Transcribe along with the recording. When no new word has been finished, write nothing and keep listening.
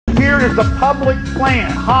here is the public plan,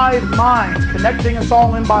 hive minds, connecting us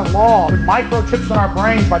all in by law, with microchips in our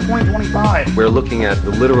brains by 2025. We're looking at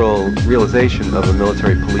the literal realization of a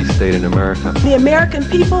military police state in America. The American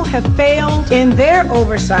people have failed in their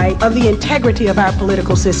oversight of the integrity of our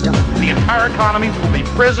political system. The entire economy will be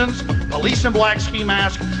prisons, police in black ski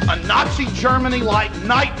masks, a Nazi Germany-like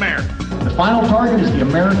nightmare. The final target is the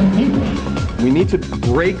American people. We need to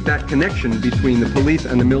break that connection between the police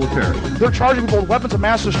and the military. They're charging people with weapons of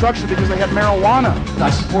mass destruction because they had marijuana.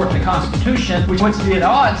 I support the Constitution, which wants to be at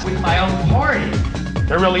odds with my own party.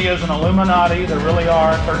 There really is an Illuminati. There really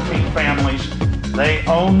are 13 families. They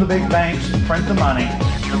own the big banks and print the money.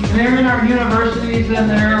 They're in our universities and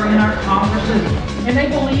they're in our Congresses. And they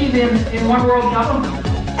believe in one world government.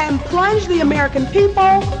 And plunge the American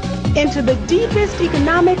people into the deepest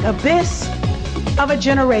economic abyss of a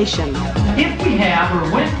generation. If we have,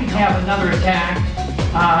 or when we have another attack,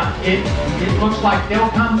 it looks like they'll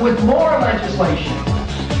come with more legislation.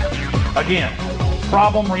 Again,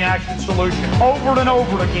 problem, reaction, solution. Over and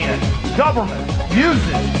over again, government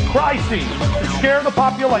uses crises to scare the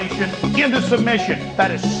population into submission.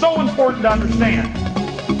 That is so important to understand.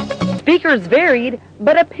 Speakers varied,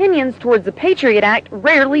 but opinions towards the Patriot Act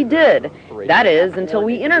rarely did. That is, until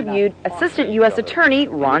we interviewed Assistant U.S. Attorney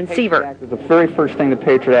Ron Seaver. The very first thing the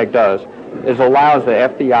Patriot Act does is allows the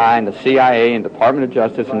FBI and the CIA and Department of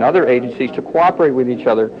Justice and other agencies to cooperate with each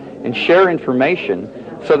other and share information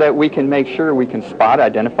so that we can make sure we can spot,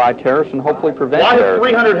 identify terrorists, and hopefully prevent terrorism. Why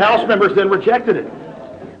have 300 House members then rejected it?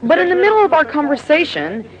 But in the middle of our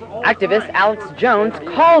conversation, activist Alex Jones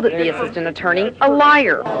called the assistant attorney a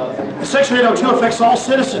liar. Section 802 affects all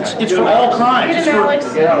citizens. It's for all crimes. It's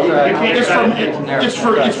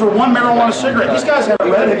for one marijuana cigarette. These guys haven't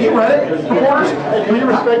read it. Have you read it? Reporters? Can you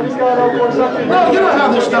respect this guy over something? No, you know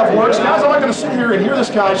how this stuff works, guys. I'm not going to sit here and hear this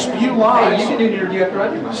guy spew lies.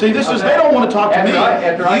 See, this is, they don't want to talk to me.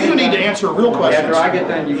 You need to answer real questions.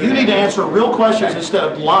 You need to answer real questions instead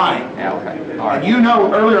of lying. And you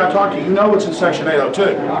know, earlier I talked to you, you know what's in Section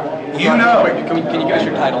 802. You know. Can you give us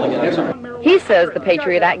your title again? He says the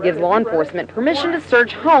Patriot Act gives law enforcement permission to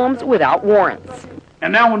search homes without warrants.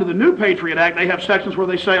 And now under the new Patriot Act, they have sections where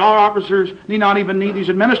they say our officers need not even need these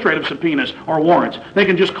administrative subpoenas or warrants. They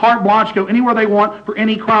can just carte blanche go anywhere they want for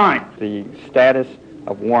any crime. The status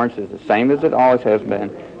of warrants is the same as it always has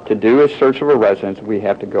been. To do a search of a residence, we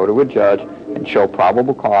have to go to a judge and show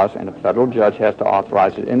probable cause, and a federal judge has to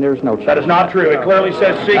authorize it, and there's no change. That is not true. It clearly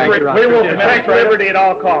says secret. We will protect liberty at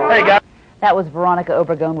all costs. Hey, guys. That was Veronica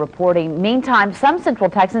Obregon reporting. Meantime, some Central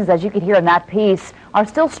Texans, as you could hear in that piece, are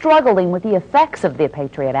still struggling with the effects of the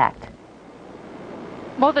Patriot Act.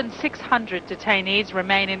 More than 600 detainees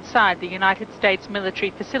remain inside the United States military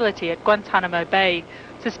facility at Guantanamo Bay,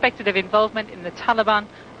 suspected of involvement in the Taliban,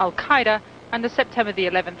 Al-Qaeda, and the September the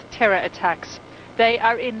 11th terror attacks. They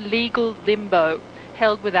are in legal limbo,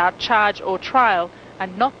 held without charge or trial,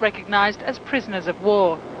 and not recognized as prisoners of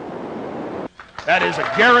war. That is a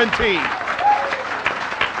guarantee.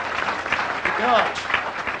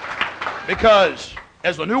 Because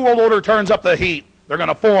as the New World Order turns up the heat, they're going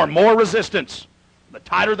to form more resistance. The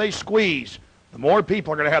tighter they squeeze, the more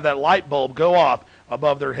people are going to have that light bulb go off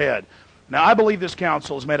above their head. Now, I believe this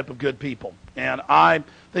council is made up of good people, and I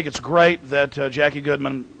think it's great that Jackie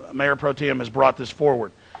Goodman, Mayor Pro Tem, has brought this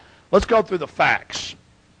forward. Let's go through the facts.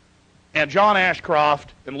 And John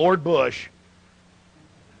Ashcroft and Lord Bush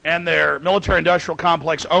and their military-industrial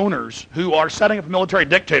complex owners who are setting up a military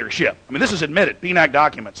dictatorship, I mean, this is admitted, PNAC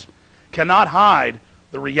documents, cannot hide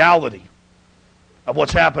the reality of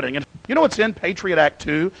what's happening. And you know what's in Patriot Act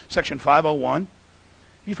 2, Section 501?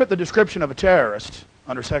 You fit the description of a terrorist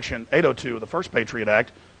under Section 802 of the first Patriot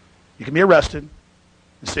Act, you can be arrested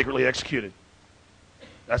and secretly executed.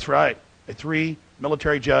 That's right, a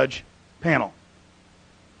 3-military judge panel.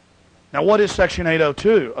 Now, what is Section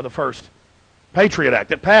 802 of the first Patriot Act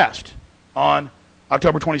that passed on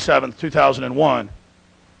October 27th, 2001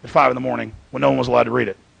 at 5 in the morning when no one was allowed to read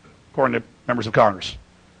it, according to members of Congress?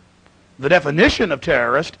 The definition of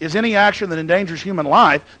terrorist is any action that endangers human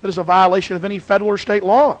life that is a violation of any federal or state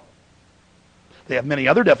law. They have many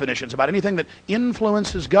other definitions about anything that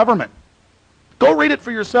influences government. Go read it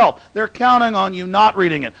for yourself. They're counting on you not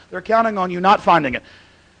reading it. They're counting on you not finding it.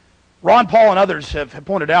 Ron Paul and others have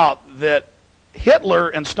pointed out that Hitler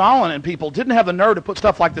and Stalin and people didn't have the nerve to put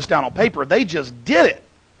stuff like this down on paper. They just did it.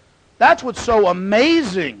 That's what's so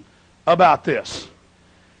amazing about this.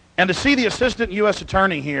 And to see the assistant U.S.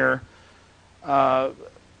 attorney here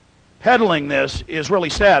peddling this is really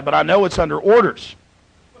sad, but I know it's under orders.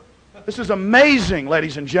 This is amazing,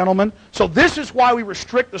 ladies and gentlemen. So this is why we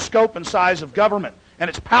restrict the scope and size of government. and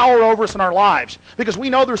its power over us in our lives. Because we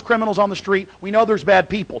know there's criminals on the street, we know there's bad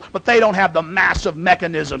people, but they don't have the massive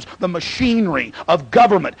mechanisms, the machinery of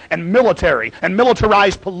government and military and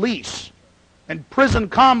militarized police and prison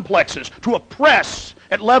complexes to oppress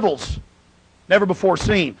at levels never before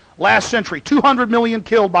seen. Last century, 200 million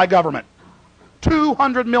killed by government.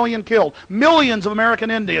 200 million killed. Millions of American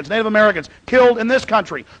Indians, Native Americans killed in this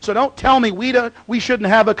country. So don't tell me we shouldn't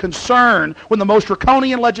have a concern when the most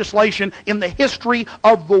draconian legislation in the history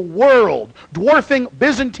of the world, dwarfing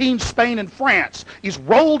Byzantine Spain and France, is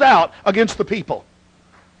rolled out against the people.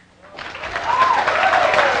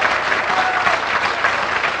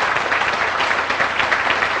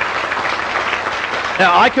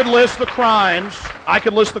 Now, I could list the crimes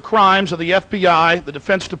of the FBI, the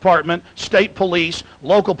Defense Department, state police,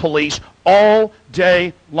 local police, all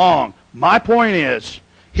day long. My point is,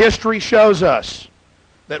 history shows us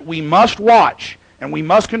that we must watch, and we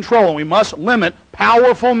must control, and we must limit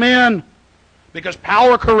powerful men. Because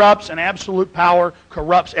power corrupts, and absolute power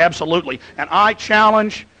corrupts absolutely. And I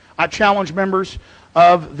challenge members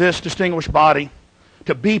of this distinguished body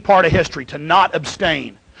to be part of history, to not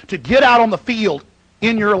abstain, to get out on the field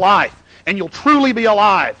in your life, and you'll truly be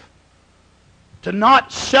alive. To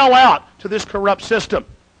not sell out to this corrupt system.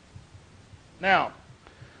 Now,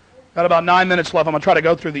 got about 9 minutes left. I'm going to try to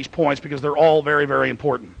go through these points because they're all very, very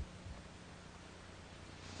important.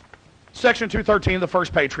 Section 213 of the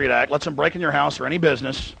First Patriot Act lets them break in your house or any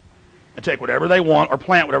business and take whatever they want or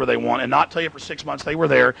plant whatever they want and not tell you for 6 months they were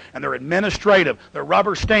there, and they're administrative. They're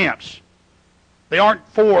rubber stamps. They aren't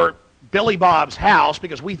for Billy Bob's house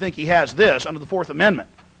because we think he has this under the Fourth Amendment.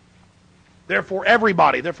 They're for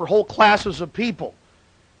everybody. They're for whole classes of people.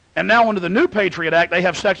 And now under the new Patriot Act, they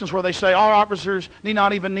have sections where they say our officers need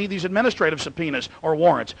not even need these administrative subpoenas or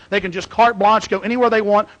warrants. They can just carte blanche go anywhere they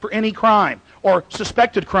want for any crime or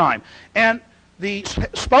suspected crime. And the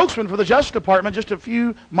spokesman for the Justice Department just a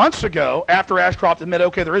few months ago, after Ashcroft admitted,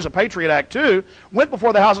 okay, there is a Patriot Act too, went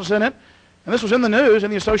before the House and Senate, and this was in the news,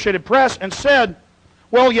 in the Associated Press, and said,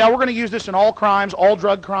 well, yeah, we're going to use this in all crimes, all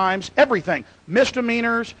drug crimes, everything.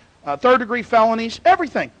 Misdemeanors, third-degree felonies,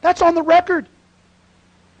 everything. That's on the record.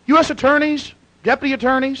 U.S. attorneys, deputy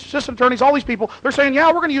attorneys, assistant attorneys, all these people, they're saying, yeah,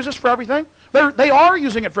 we're going to use this for everything. They are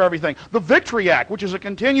using it for everything. The Victory Act, which is a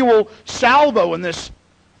continual salvo in this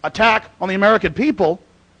attack on the American people,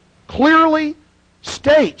 clearly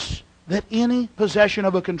states that any possession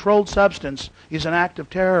of a controlled substance is an act of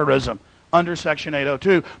terrorism under Section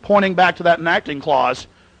 802, pointing back to that enacting clause.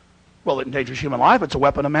 Well, it endangers human life. It's a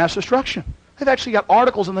weapon of mass destruction. They've actually got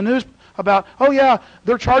articles in the news about, oh yeah,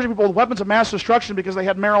 they're charging people with weapons of mass destruction because they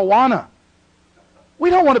had marijuana. We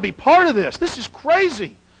don't want to be part of this. This is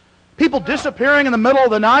crazy. People disappearing in the middle of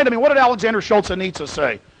the night. I mean, what did Alexander Solzhenitsyn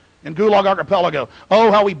say in Gulag Archipelago? Oh,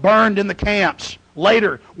 how we burned in the camps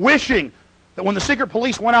later, wishing that when the secret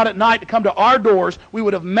police went out at night to come to our doors, we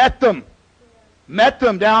would have met them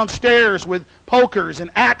downstairs with pokers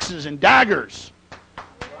and axes and daggers.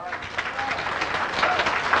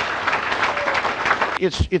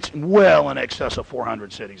 It's well in excess of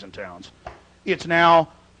 400 cities and towns. It's now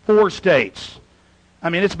 4 states. I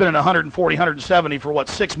mean, it's been in 140, 170 for, what,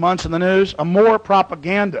 6 months in the news? More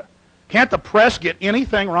propaganda. Can't the press get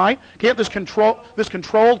anything right? Can't this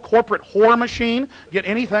controlled corporate whore machine get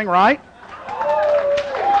anything right?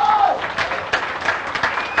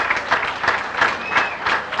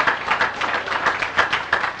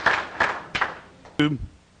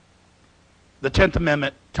 The 10th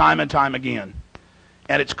Amendment time and time again.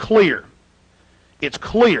 And it's clear. It's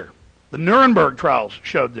clear. The Nuremberg trials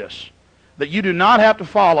showed this. That you do not have to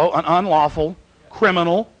follow an unlawful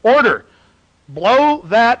criminal order. Blow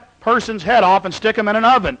that person's head off and stick him in an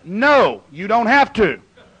oven. No, you don't have to.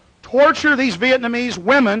 Torture these Vietnamese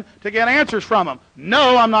women to get answers from them.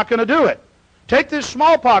 No, I'm not going to do it. Take this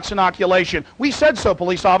smallpox inoculation. We said so,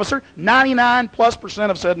 police officer. 99+%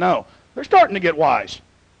 have said no. They're starting to get wise.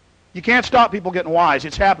 You can't stop people getting wise.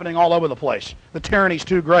 It's happening all over the place. The tyranny's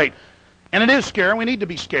too great. And it is scary. We need to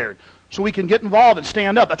be scared so we can get involved and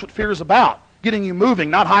stand up. That's what fear is about. Getting you moving,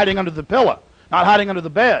 not hiding under the pillow, not hiding under the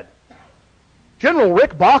bed. General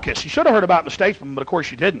Rick Baucus, you should have heard about it in the Statesman, but of course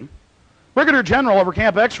you didn't. Brigadier General over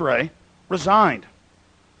Camp X-Ray resigned.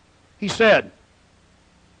 He said,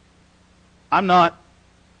 I'm not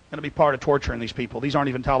going to be part of torturing these people. These aren't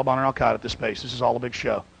even Taliban or Al-Qaeda at this base. This is all a big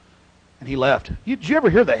show. And he left. Did you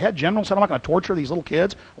ever hear the head general said, I'm not going to torture these little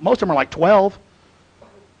kids? Well, most of them are like 12.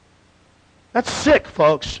 That's sick,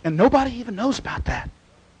 folks, and nobody even knows about that.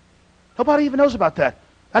 Nobody even knows about that.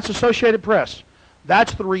 That's Associated Press.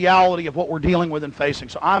 That's the reality of what we're dealing with and facing.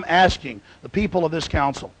 So I'm asking the people of this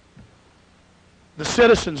council, the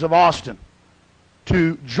citizens of Austin,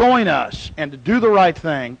 to join us and to do the right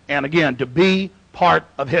thing, and again, to be part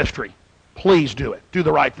of history. Please do it. Do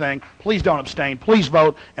the right thing. Please don't abstain. Please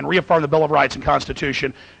vote and reaffirm the Bill of Rights and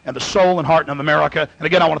Constitution and the soul and heart of America. And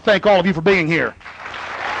again, I want to thank all of you for being here.